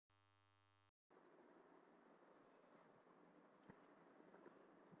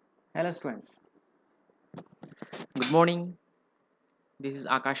Hello students, good morning. This is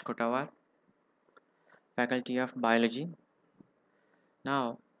Akash Kotawar, Faculty of Biology.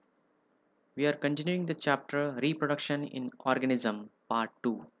 Now we are continuing the chapter Reproduction in Organism Part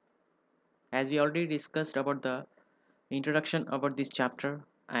 2. As we already discussed about the introduction about this chapter,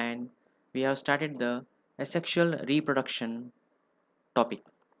 and we have started the asexual reproduction topic.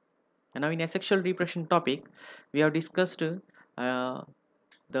 And now in asexual reproduction topic, we have discussed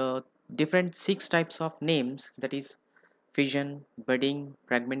the different six types of names, that is fission, budding,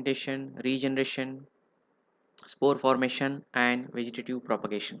 fragmentation, regeneration, spore formation and vegetative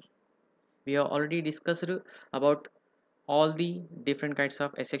propagation. We have already discussed about all the different kinds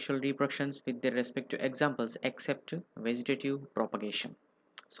of asexual reproductions with their respective examples except vegetative propagation.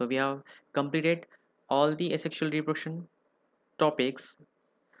 So we have completed all the asexual reproduction topics.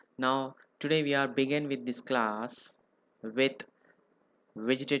 Now today we are begin with this class with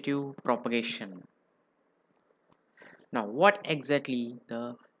vegetative propagation. Now what exactly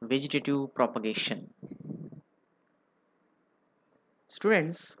the vegetative propagation?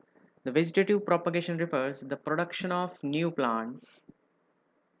 Students, the vegetative propagation refers the production of new plants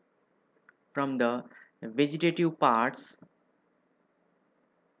from the vegetative parts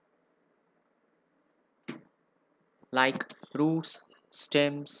like roots,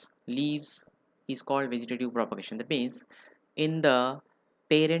 stems, leaves is called vegetative propagation. That means in the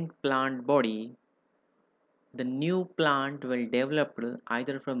parent plant body, the new plant will develop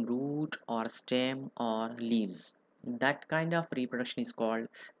either from root or stem or leaves. That kind of reproduction is called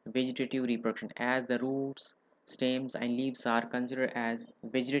vegetative reproduction, as the roots, stems and leaves are considered as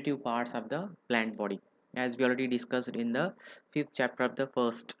vegetative parts of the plant body, as we already discussed in the fifth chapter of the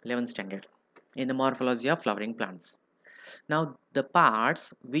first 11th standard in the morphology of flowering plants. Now the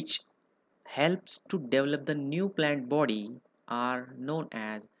parts which helps to develop the new plant body are known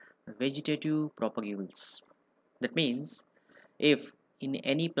as vegetative propagules. That means if in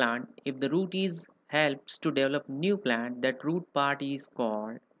any plant, if the root is helps to develop new plant, that root part is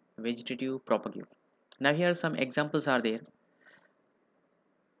called vegetative propagule. Now here some examples are there.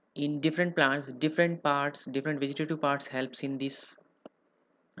 In different plants, different parts, different vegetative parts helps in this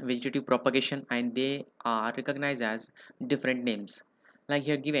vegetative propagation, and they are recognized as different names. Like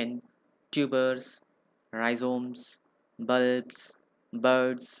here given tubers, rhizomes, bulbs,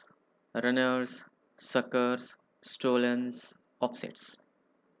 buds, runners, suckers, stolons, offsets.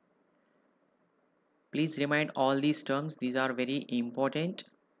 Please remind all these terms, these are very important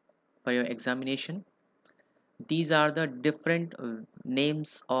for your examination. These are the different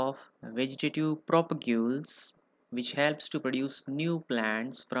names of vegetative propagules which helps to produce new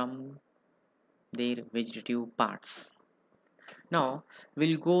plants from their vegetative parts. Now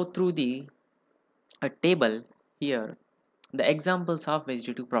we'll go through the a table here, the examples of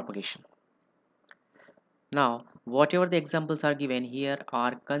vegetative propagation. Now whatever the examples are given here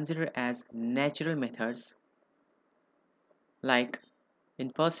are considered as natural methods. Like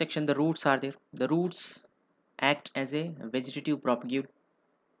in first section, the roots are there. The roots act as a vegetative propagule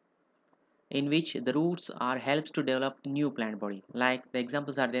in which the roots are helps to develop new plant body. Like the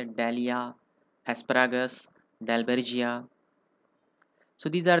examples are there: dahlia, asparagus, dalbergia. So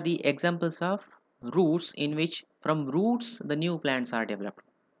these are the examples of roots in which from roots the new plants are developed.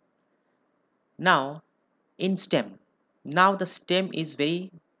 Now in stem, now the stem is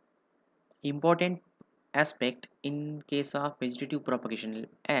very important aspect in case of vegetative propagation,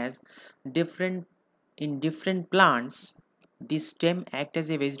 as different in different plants this stem act as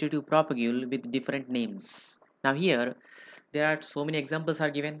a vegetative propagule with different names. Now here there are so many examples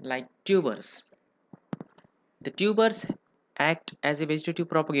are given, like tubers. The tubers act as a vegetative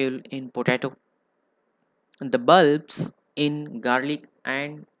propagule in potato, the bulbs in garlic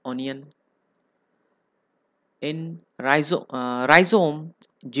and onion, in rhizome,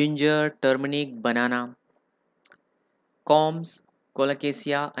 ginger, turmeric, banana, corms,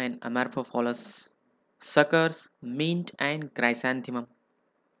 colocasia and amorphophallus, suckers, mint and chrysanthemum,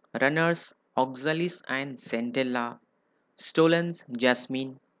 runners, oxalis and centella, stolons,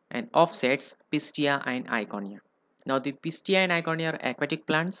 jasmine, and offsets, pistia and iconia. Now the pistia and iconia are aquatic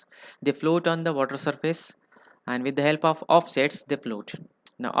plants. They float on the water surface, and with the help of offsets they float.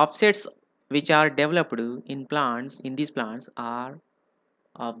 Now offsets which are developed in plants, in these plants, are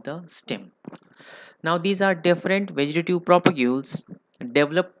of the stem. Now these are different vegetative propagules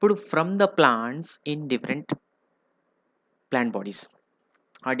developed from the plants in different plant bodies,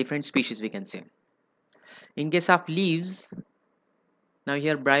 or different species we can say. In case of leaves, now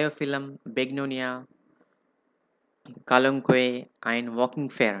here bryophyllum, begnonia, Calunque and walking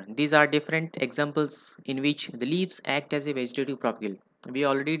fern. These are different examples in which the leaves act as a vegetative propagule. we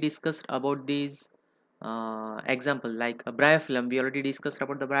already discussed about these example like a bryophyllum. We already discussed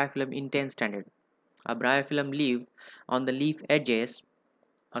about the bryophyllum in 10th standard. A bryophyllum leaf, on the leaf edges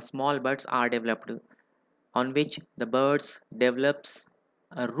a small buds are developed, on which the birds develops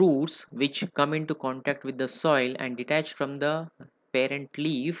roots which come into contact with the soil and detach from the parent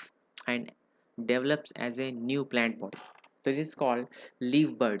leaf and develops as a new plant body. So this is called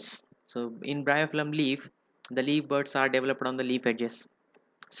leaf buds. So in bryophyllum leaf, the leaf buds are developed on the leaf edges.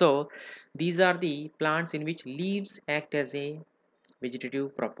 So these are the plants in which leaves act as a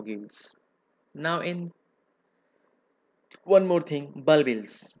vegetative propagules. Now in one more thing,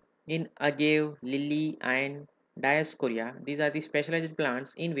 bulbils. In agave, lily, and dioscorea, these are the specialized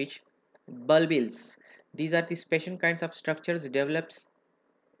plants in which bulbils. These are the special kinds of structures develops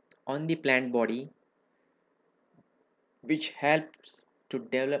on the plant body, which helps to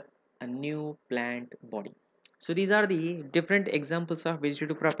develop a new plant body. So these are the different examples of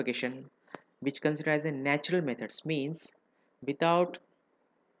vegetative propagation, which considered as a natural methods, means without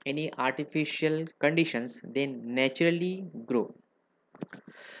any artificial conditions, they naturally grow.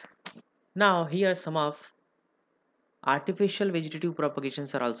 Now here some of artificial vegetative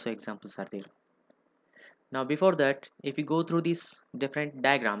propagations are also examples are there. Now before that, if we go through these different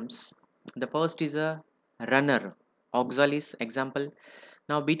diagrams, the first is a runner, oxalis example.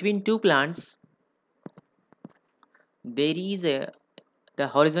 Now between two plants, there is a the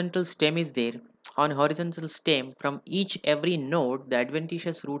horizontal stem is there. On horizontal stem, from each every node, the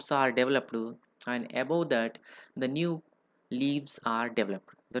adventitious roots are developed, and above that, the new leaves are developed.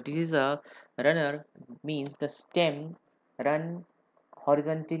 That is a runner, means the stem run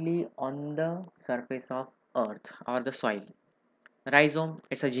horizontally on the surface of earth or the soil. Rhizome,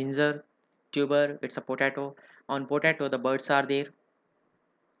 it's a ginger. Tuber, it's a potato. On potato, the buds are there,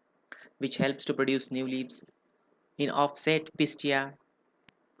 which helps to produce new leaves. In offset, pistia,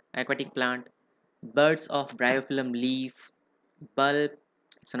 aquatic plant. Buds of bryophyllum leaf, bulb,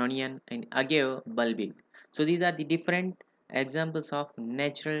 it's an onion, and agave bulbil. So these are the different examples of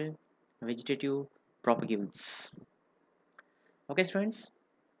natural vegetative propagules. Okay, students.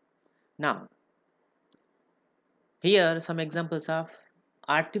 Now here are some examples of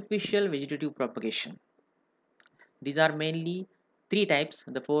artificial vegetative propagation. These are mainly three types.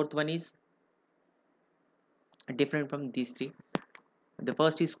 The fourth one is different from these three. The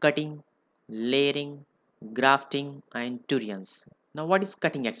first is cutting, layering, grafting, and turians. Now, what is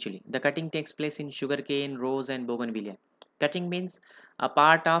cutting actually? The cutting takes place in sugarcane, rose, and bougainvillea. Cutting means a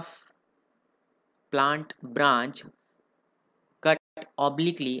part of plant branch cut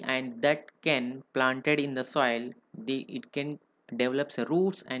obliquely and that can planted in the soil. It can develops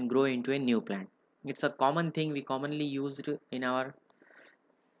roots and grow into a new plant. It's a common thing we commonly used in our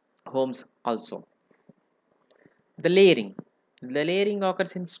homes also. The layering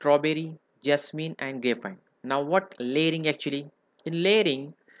occurs in strawberry, jasmine, and grapevine. Now what layering actually? In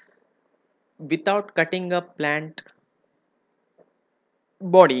layering, without cutting a plant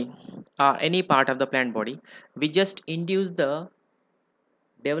body or any part of the plant body, we just induce the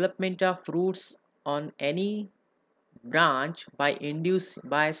development of roots on any branch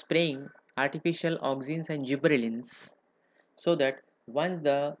by spraying artificial auxins and gibberellins, so that once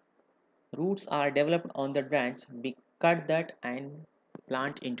the roots are developed on the branch, we cut that and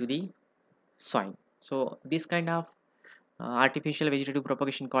plant into the soil. So this kind of artificial vegetative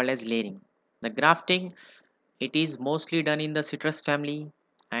propagation called as layering. The grafting, it is mostly done in the citrus family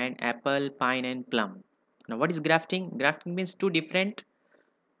and apple, pine, and plum. Now what is grafting? Grafting means two different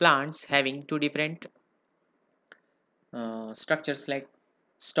plants having two different structures like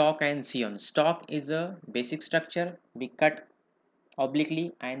stalk and scion. Stalk is a basic structure we cut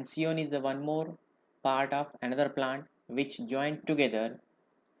obliquely, and scion is the one more part of another plant which joined together,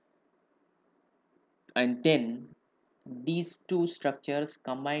 and then these two structures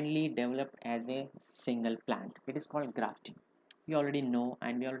combinedly developed as a single plant. It is called grafting. We already know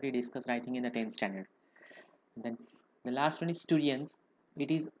and we already discussed, I think, in the 10th standard. Then the last one is turians. It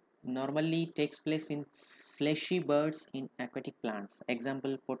is normally takes place in fleshy birds in aquatic plants.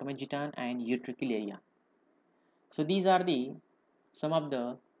 Example, Potamogeton and Utricularia. So these are the some of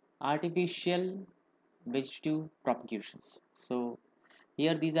the artificial vegetative propagations. So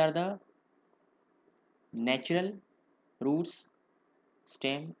here these are the natural roots,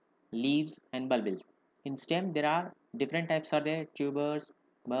 stem, leaves, and bulbils. In stem, there are different types are there: tubers,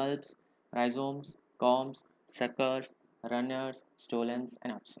 bulbs, rhizomes, combs, suckers, runners, stolons,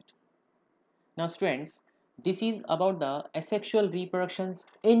 and offset. Now, students, this is about the asexual reproductions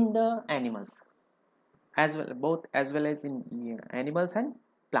in the animals as well, both as well as in animals and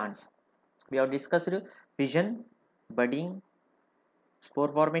plants. We have discussed fission, budding,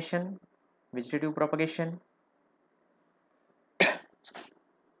 spore formation, vegetative propagation.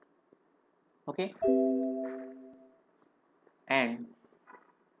 Okay, and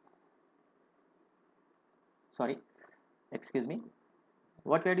sorry, excuse me,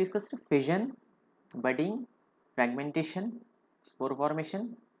 what we have discussed: fission, budding, fragmentation, spore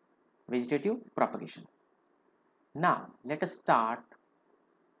formation, vegetative propagation. Now let us start.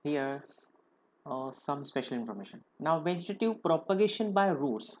 Here's some special information. Now, vegetative propagation by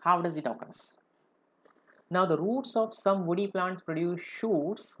roots, how does it occur? Now, the roots of some woody plants produce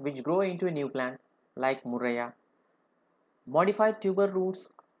shoots which grow into a new plant, like murraya. Modified tuber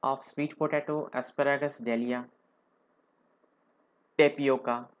roots of sweet potato, asparagus, dahlia,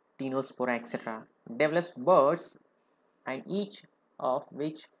 tapioca, tinospora, etc., develops buds, and each of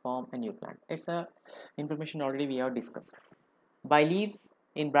which form a new plant. It's a information already we have discussed. By leaves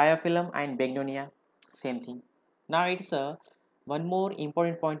in bryophyllum and begonia, same thing. Now it's a one more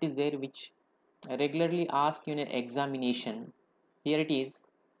important point is there which I regularly ask you in an examination. Here it is,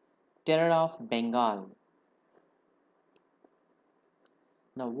 terror of Bengal.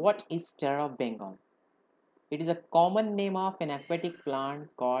 Now what is terror of Bengal? It is a common name of an aquatic plant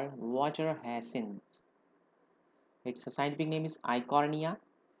called water hyacinth. Its scientific name is Eichhornia.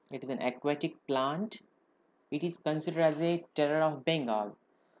 It is an aquatic plant. It is considered as a terror of Bengal.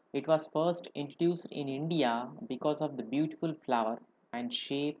 It was first introduced in India because of the beautiful flower and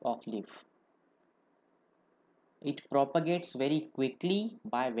shape of leaf. It propagates very quickly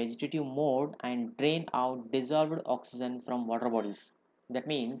by vegetative mode and drain out dissolved oxygen from water bodies. That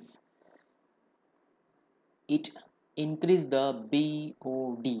means it increase the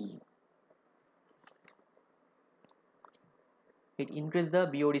BOD. It increase the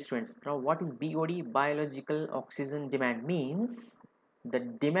BOD students. Now what is BOD? Biological oxygen demand means the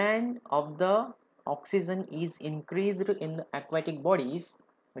demand of the oxygen is increased in the aquatic bodies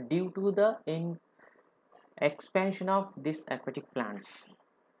due to the expansion of these aquatic plants.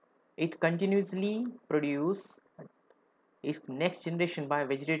 It continuously produces its next generation by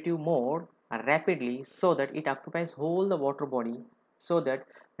vegetative mode rapidly so that it occupies whole the water body so that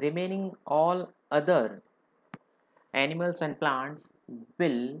remaining all other animals and plants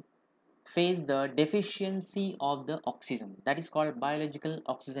will face the deficiency of the oxygen. That is called biological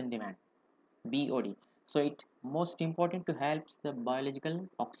oxygen demand, BOD. So it most important to helps the biological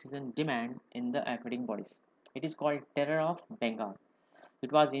oxygen demand in the aquatic bodies. It is called terror of Bengal.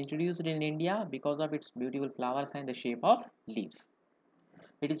 It was introduced in India because of its beautiful flowers and the shape of leaves.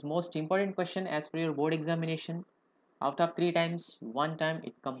 It is most important question as per your board examination. Out of 3 times, 1 time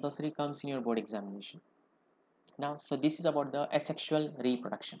it compulsory comes in your board examination. Now, so this is about the asexual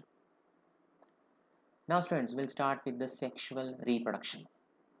reproduction. Now students, we'll start with the sexual reproduction.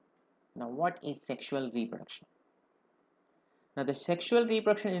 Now what is sexual reproduction? Now the sexual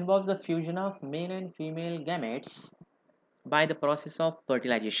reproduction involves the fusion of male and female gametes by the process of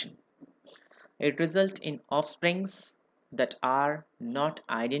fertilization. It results in offsprings that are not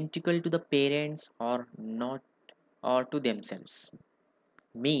identical to the parents or not or to themselves.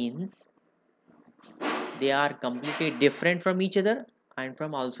 Means they are completely different from each other and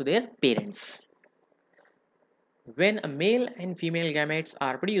from also their parents. When a male and female gametes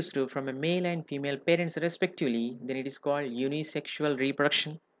are produced from a male and female parents respectively, then it is called unisexual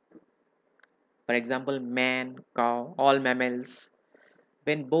reproduction. For example, man, cow, all mammals.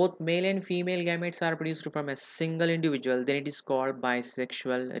 When both male and female gametes are produced from a single individual, then it is called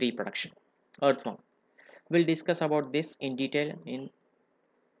bisexual reproduction. Earthworm. We'll discuss about this in detail in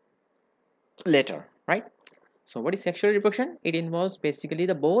later, right? So what is sexual reproduction? It involves basically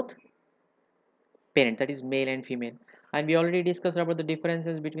the both parent, that is male and female, and we already discussed about the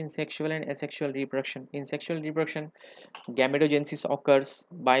differences between sexual and asexual reproduction. In sexual reproduction, gametogenesis occurs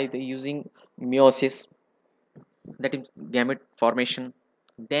by the using meiosis, that is gamete formation,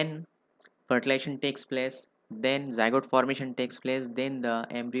 then fertilization takes place, then zygote formation takes place, then the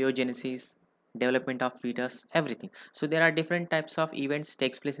embryogenesis, development of fetus, everything. So there are different types of events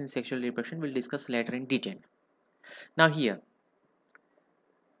takes place in sexual reproduction. We'll discuss later in detail. Now here,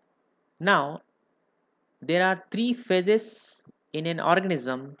 now there are 3 phases in an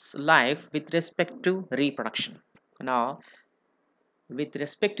organism's life with respect to reproduction. Now, with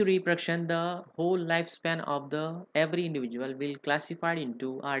respect to reproduction, the whole lifespan of the every individual will classified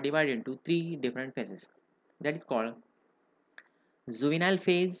into or divided into 3 different phases. That is called juvenile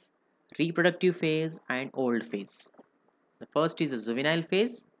phase, reproductive phase, and old phase. The first is a juvenile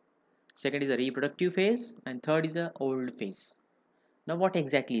phase, second is a reproductive phase, and third is a old phase. Now, what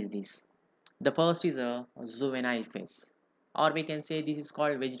exactly is this? The first is a juvenile phase. or we can say this is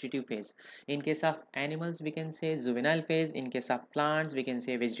called vegetative phase. In case of animals we can say juvenile phase, in case of plants we can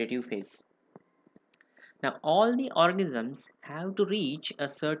say vegetative phase. Now all the organisms have to reach a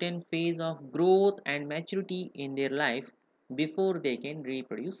certain phase of growth and maturity in their life before they can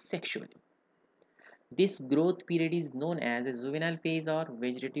reproduce sexually. This growth period is known as a juvenile phase or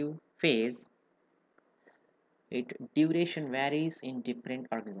vegetative phase. Its duration varies in different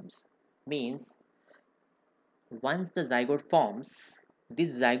organisms. Means once the zygote forms,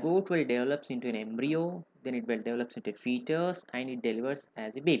 this zygote will develop into an embryo, then it will develop into a fetus and it delivers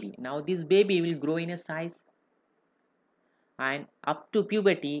as a baby. Now this baby will grow in a size, and up to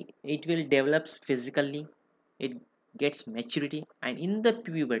puberty it will develops physically, it gets maturity, and in the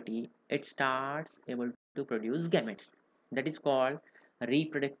puberty it starts able to produce gametes. That is called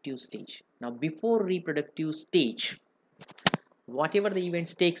reproductive stage. Now before reproductive stage, whatever the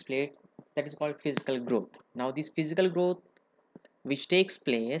events takes place, that is called physical growth. Now this physical growth which takes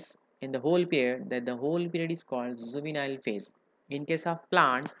place in the whole period, that the whole period is called juvenile phase. In case of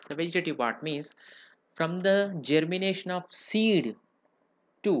plants, the vegetative part means from the germination of seed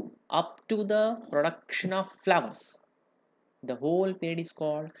to up to the production of flowers, the whole period is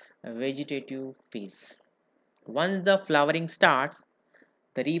called a vegetative phase. Once the flowering starts,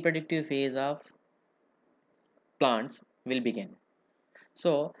 the reproductive phase of plants will begin.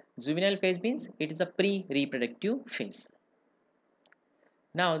 So juvenile phase means it is a pre-reproductive phase.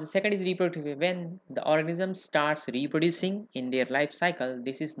 Now, the second is reproductive phase. When the organism starts reproducing in their life cycle,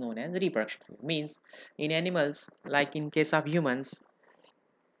 this is known as reproduction phase. Means in animals, like in case of humans,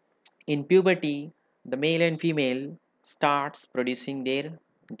 in puberty, the male and female starts producing their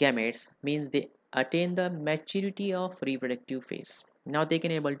gametes. Means they attain the maturity of reproductive phase. Now they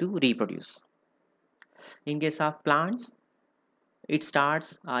can able to reproduce. In case of plants, it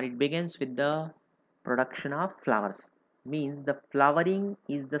starts or it begins with the production of flowers. Means the flowering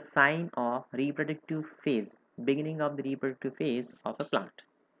is the sign of reproductive phase, beginning of the reproductive phase of a plant.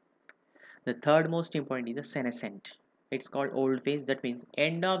 The third most important is the senescent. It's called old phase. That means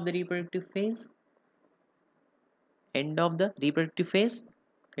end of the reproductive phase. End of the reproductive phase.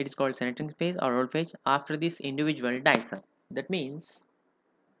 It is called senescent phase or old phase. After this individual dies. That means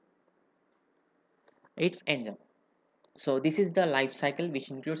it's end. So this is the life cycle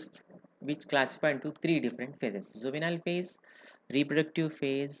which classify into three different phases: juvenile phase, reproductive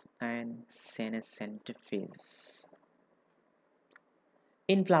phase, and senescent phase.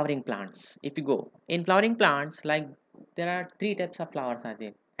 In flowering plants, if you go in flowering plants, like there are three types of flowers are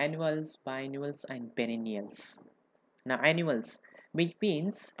there: annuals, biennials, and perennials. Now annuals, which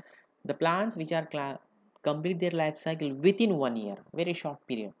means the plants which are complete their life cycle within 1 year, very short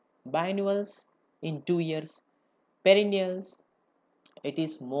period. Biennials in 2 years, perennials it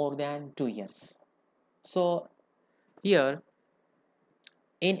is more than 2 years. So here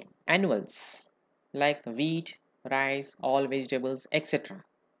in annuals like wheat, rice, all vegetables, etc.,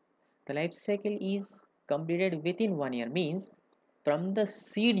 the life cycle is completed within 1 year. Means from the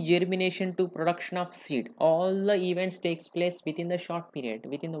seed germination to production of seed, all the events takes place within the short period,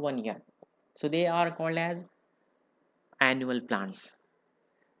 within the 1 year. So they are called as annual plants.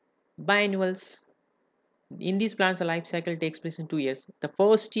 Biennials, in these plants the life cycle takes place in 2 years. The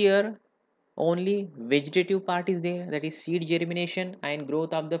first year only vegetative part is there, that is seed germination and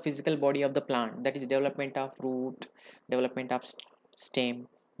growth of the physical body of the plant, that is development of root, development of stem,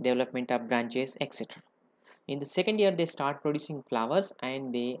 development of branches, etc. In the second year they start producing flowers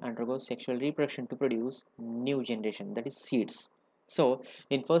and they undergo sexual reproduction to produce new generation, that is seeds. So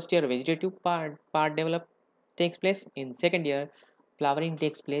in first year vegetative part develop takes place, in second year flowering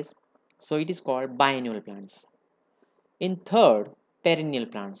takes place. So it is called biennial plants. In third, perennial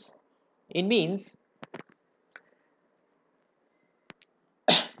plants. It means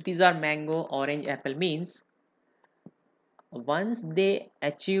these are mango, orange, apple. Means once they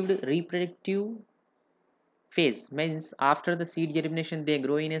achieved reproductive phase, means after the seed germination they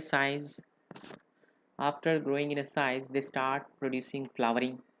grow in a size. After growing in a size they start producing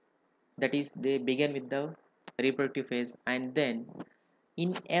flowering, that is they begin with the reproductive phase, and then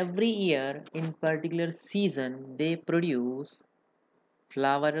in every year in particular season they produce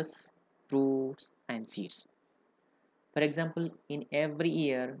flowers, fruits, and seeds. For example, in every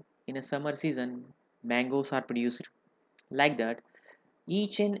year in a summer season mangoes are produced. Like that,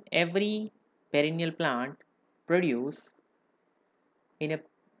 each and every perennial plant produce in a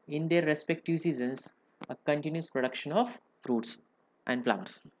in their respective seasons a continuous production of fruits and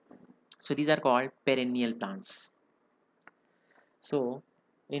flowers. So these are called perennial plants. So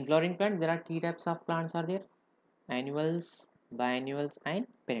in flowering plants there are three types of plants are there: annuals, biennials, and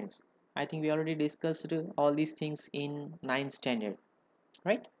perennials. I think we already discussed all these things in ninth standard,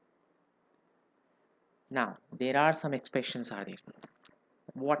 right? Now there are some exceptions are there.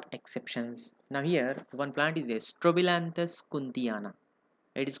 What exceptions? Now here one plant is there, Strobilanthus kuntiana.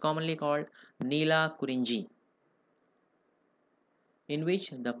 It is commonly called Neela Kurinji, in which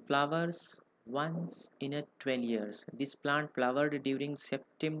the flowers once in a 12 years. This plant flowered during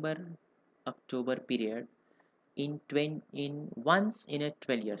September October period in 20, in once in a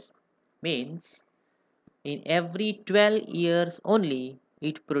 12 years. Means in every 12 years only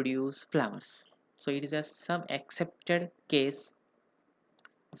it produce flowers. So it is a some accepted case.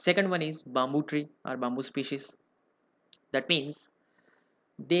 Second one is bamboo tree or bamboo species. That means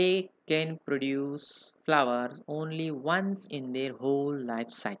they can produce flowers only once in their whole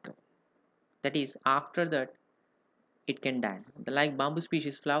life cycle. That is, after that, it can die. The like bamboo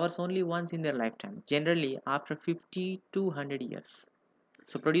species flowers only once in their lifetime, generally after 50 to 100 years.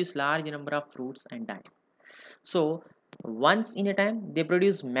 So produce large number of fruits and die. So once in a time they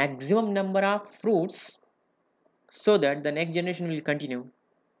produce maximum number of fruits so that the next generation will continue,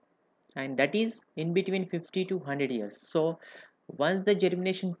 and that is in between 50 to 100 years. So once the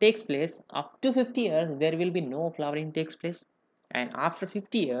germination takes place, up to 50 years there will be no flowering takes place, and after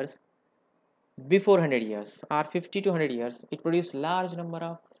 50 years, before 100 years or 50 to 100 years, it produces large number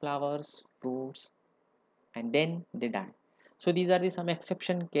of flowers, fruits, and then they die. So these are the some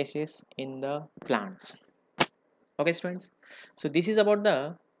exception cases in the plants. Okay students, so this is about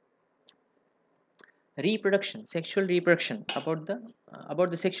the sexual reproduction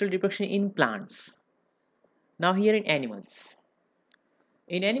in plants. Now here in animals,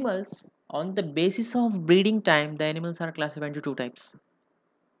 on the basis of breeding time, the animals are classified into two types.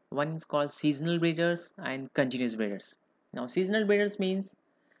 One is called seasonal breeders and continuous breeders. Now seasonal breeders means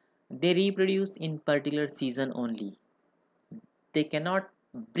they reproduce in particular season only. They cannot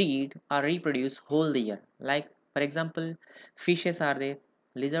breed or reproduce whole the year. Like for example, fishes are there,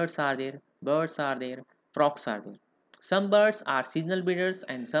 lizards are there, birds are there, frogs are there. Some birds are seasonal breeders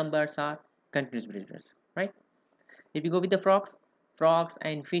and some birds are continuous breeders, right? If you go with the frogs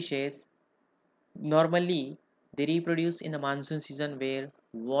and fishes, normally they reproduce in the monsoon season where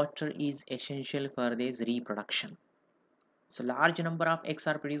water is essential for this reproduction. So large number of eggs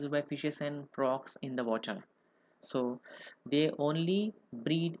are produced by fishes and frogs in the water. So they only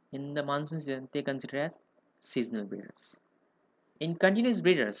breed in the monsoon season. They consider as seasonal breeders. In continuous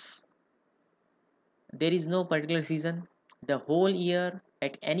breeders, there is no particular season. The whole year,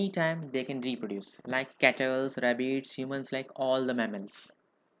 at any time, they can reproduce. Like cattle, rabbits, humans, like all the mammals.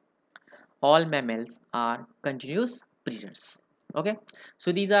 All mammals are continuous breeders. Okay,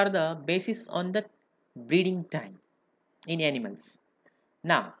 so these are the basis on the breeding time in animals.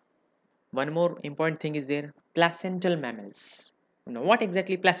 Now, one more important thing is there, placental mammals. Now, what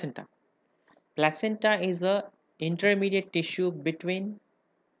exactly placenta? Placenta is a intermediate tissue between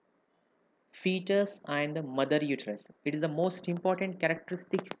fetus and the mother uterus. It is the most important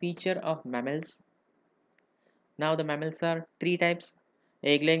characteristic feature of mammals. Now the mammals are three types: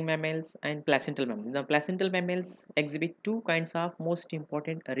 egg-laying mammals and placental mammals. Now placental mammals exhibit two kinds of most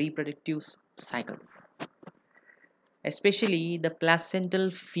important reproductive cycles. Especially the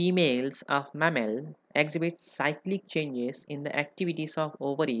placental females of mammal exhibit cyclic changes in the activities of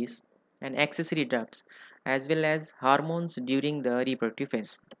ovaries and accessory ducts as well as hormones during the reproductive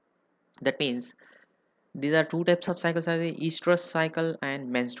phase. That means these are two types of cycles, are the estrous cycle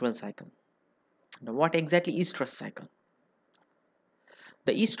and menstrual cycle. Now what exactly estrous cycle?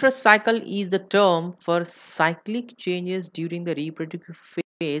 The estrous cycle is the term for cyclic changes during the reproductive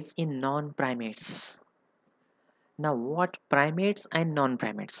phase in non-primates. Now what primates and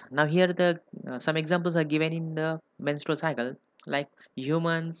non-primates? Now here the some examples are given in the menstrual cycle, like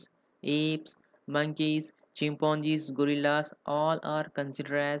humans, apes, monkeys, chimpanzees, gorillas, all are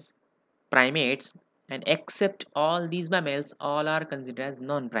considered as primates, and except all these mammals, all are considered as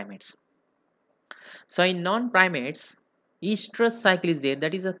non-primates. So in non-primates, estrous cycle is there,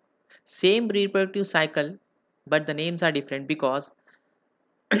 that is a same reproductive cycle, but the names are different because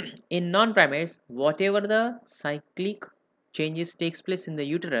in non-primates, whatever the cyclic changes takes place in the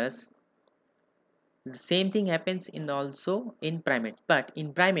uterus, the same thing happens in also in primates. But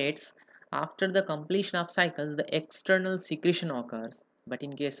in primates, after the completion of cycles, the external secretion occurs. But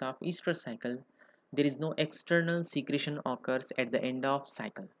in case of estrous cycle, there is no external secretion occurs at the end of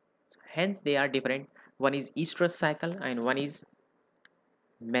cycle. So hence they are different. One is estrous cycle and one is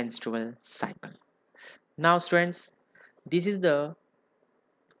menstrual cycle. Now students, this is the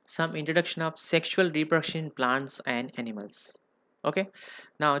some introduction of sexual reproduction in plants and animals. Okay,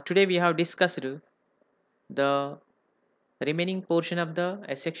 now today we have discussed the Remaining portion of the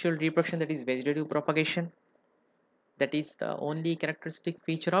asexual reproduction, that is vegetative propagation, that is the only characteristic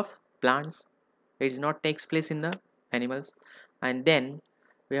feature of plants. It is not takes place in the animals. And then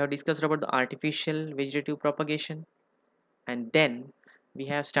we have discussed about the artificial vegetative propagation, and then we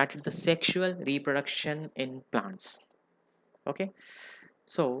have started the sexual reproduction in plants. Okay,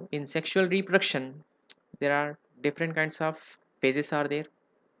 so in sexual reproduction there are different kinds of phases are there.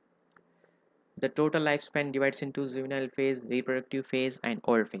 The total lifespan divides into juvenile phase, reproductive phase, and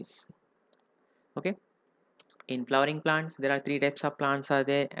old phase. Okay, in flowering plants there are three types of plants are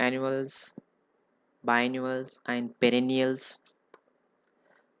there: annuals, biennials, and perennials.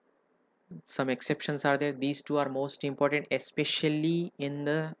 Some exceptions are there. These two are most important, especially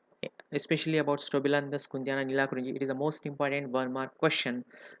about Strobila and the Skundiana Nilakurinji. It is the most important 1 mark question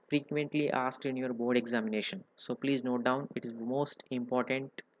frequently asked in your board examination. So please note down, it is the most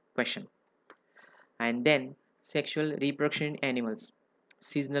important question. And then sexual reproduction in animals,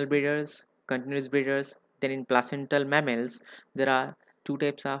 seasonal breeders, continuous breeders. Then in placental mammals, there are two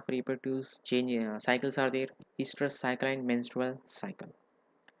types of reproductive change cycles are there: estrous cycle and menstrual cycle.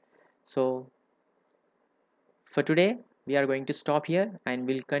 So for today, we are going to stop here and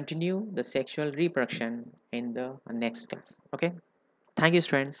we'll continue the sexual reproduction in the next class. Okay. Thank you,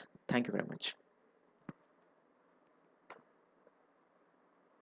 students. Thank you very much.